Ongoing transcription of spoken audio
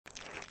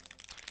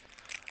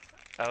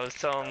I was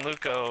telling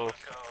Luekoe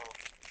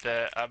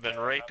that I've been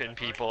raping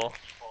people.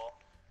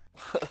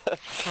 You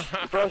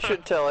probably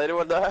shouldn't tell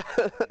anyone that.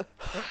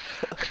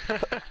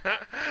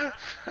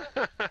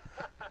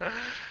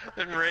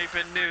 Been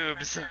raping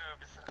noobs.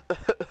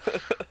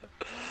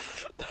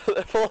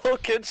 If little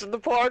kids in the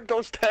park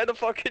don't stand a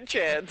fucking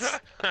chance.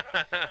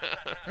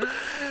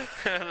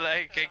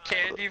 Like a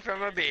candy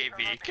from a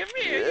baby. Come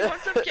here, you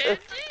want some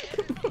candy?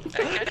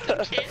 I got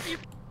some candy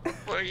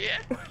for you.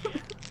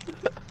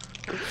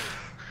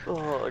 Oh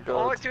my god.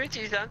 Oh,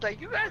 Twitchy sounds like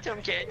you got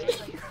some candy.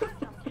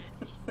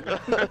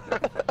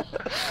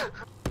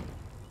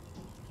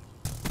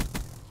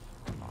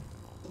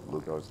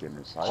 Luekoe's getting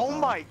his sight Oh on.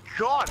 my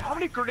god, how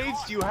many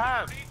grenades do you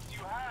have?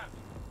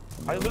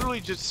 I literally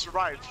just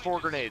survived 4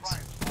 grenades.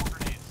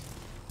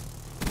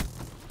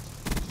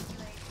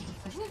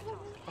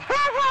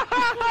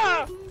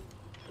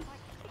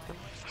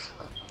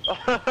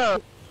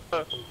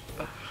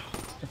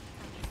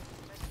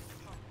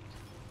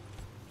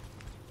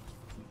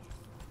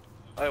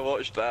 I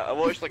watched that. I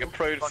watched like a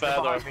proud Fucking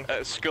father behind me.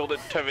 at a school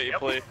activity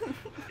play.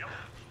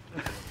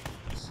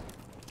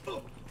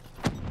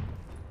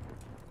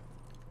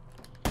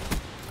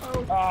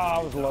 Ah,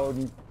 I was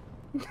loading.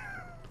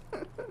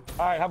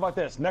 Alright, how about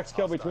this? Next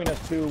kill between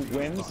us two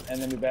wins,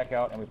 and then we back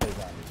out and we play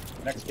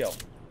zombies. Next kill.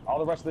 All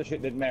the rest of this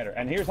shit didn't matter.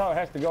 And here's how it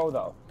has to go,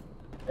 though.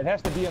 It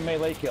has to be a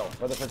melee kill,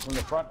 whether it's from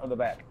the front or the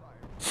back.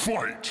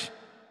 Fight!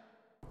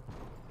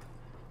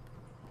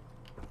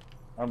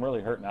 I'm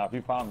really hurt now. If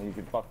you found me, you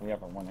could fuck me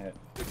up in one hit.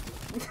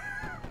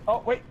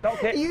 Oh, wait,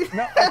 okay.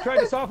 No, I tried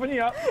to soften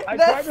you up. I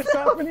tried to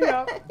soften you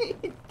up. You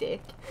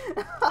dick.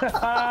 Be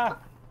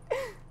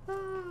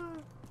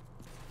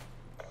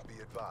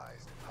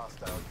advised,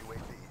 hostile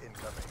UAV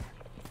incoming.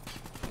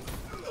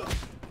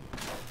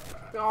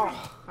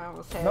 Oh, I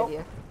almost had Nope.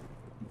 you.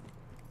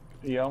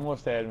 You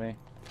almost had me.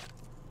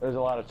 There's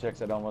a lot of chicks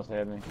that almost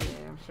had me.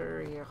 Yeah, I'm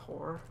sure you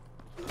whore.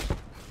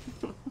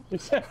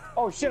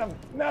 Oh shit,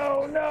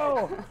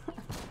 no!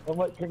 I'm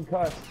like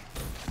concussed.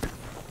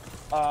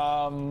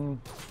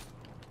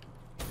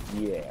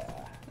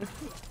 Yeah.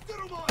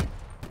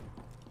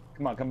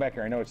 Come on, come back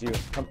here. I know it's you.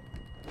 Come.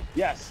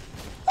 Yes.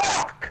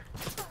 Fuck!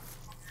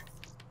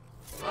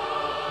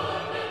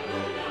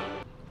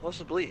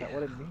 Possibly. Is that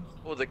what it means?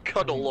 Oh, the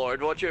cuddle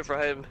lord. Watch out for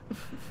him.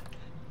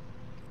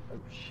 Oh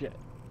shit.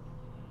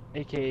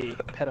 AKA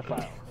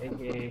pedophile.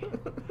 AKA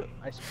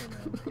ice cream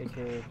man.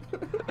 AKA.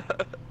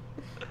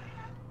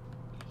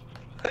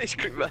 Ice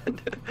cream man.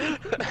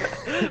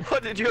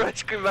 What did your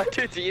ice cream man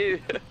do to you?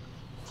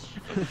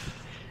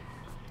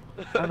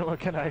 I don't know what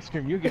kind of ice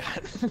cream you got.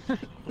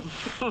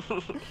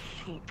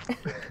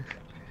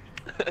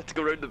 I had to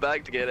go round the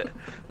bag to get it.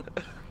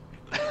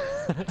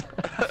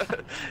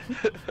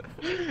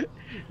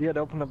 You had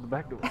to open up the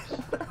back doors.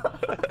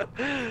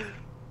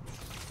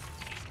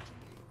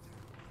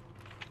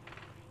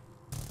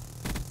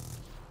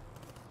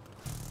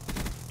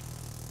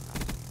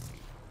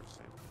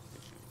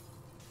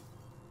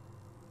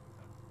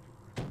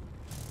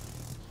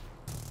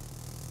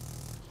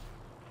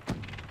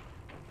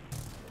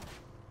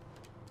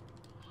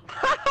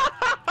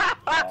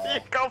 You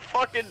got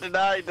fucking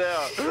denied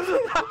now.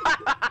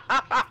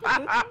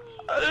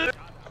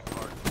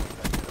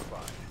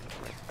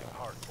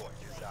 Hardpoint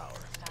is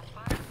ours.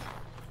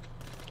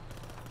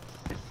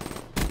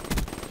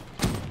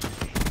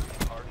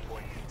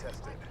 Hardpoint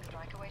contested.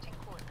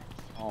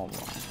 Oh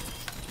my.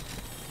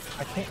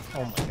 I can't.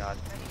 Oh my god.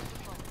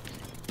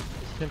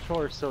 This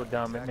controller's so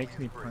dumb. It makes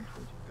me punch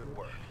it. Good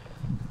work.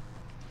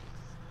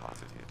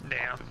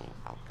 Damn.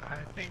 I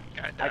think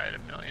I died a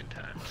million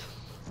times.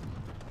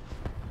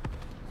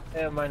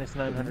 Yeah, minus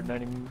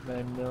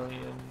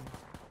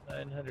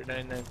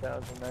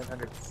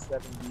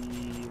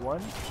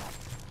 999,999,971.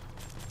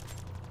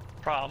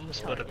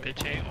 Problems, but a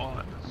bitch ain't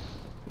one.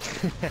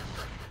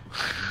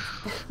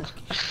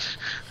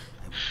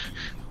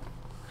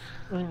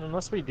 I mean,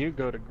 unless we do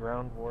go to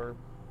ground war,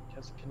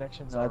 because the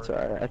connections No, that's are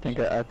alright. I think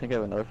I have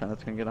another friend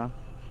that's gonna get on.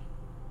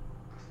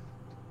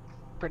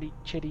 pretty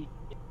chitty.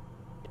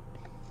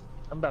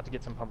 I'm about to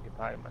get some pumpkin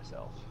pie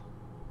myself.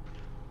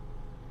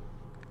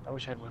 I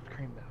wish I had whipped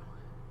cream though.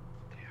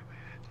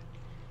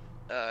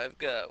 I've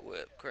got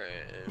whipped cream.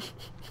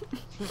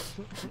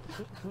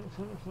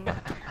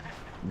 What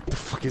the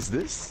fuck is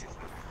this?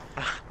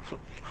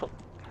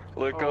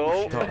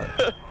 Luekoe.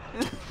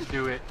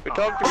 Do it. We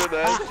talked about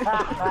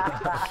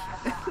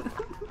that.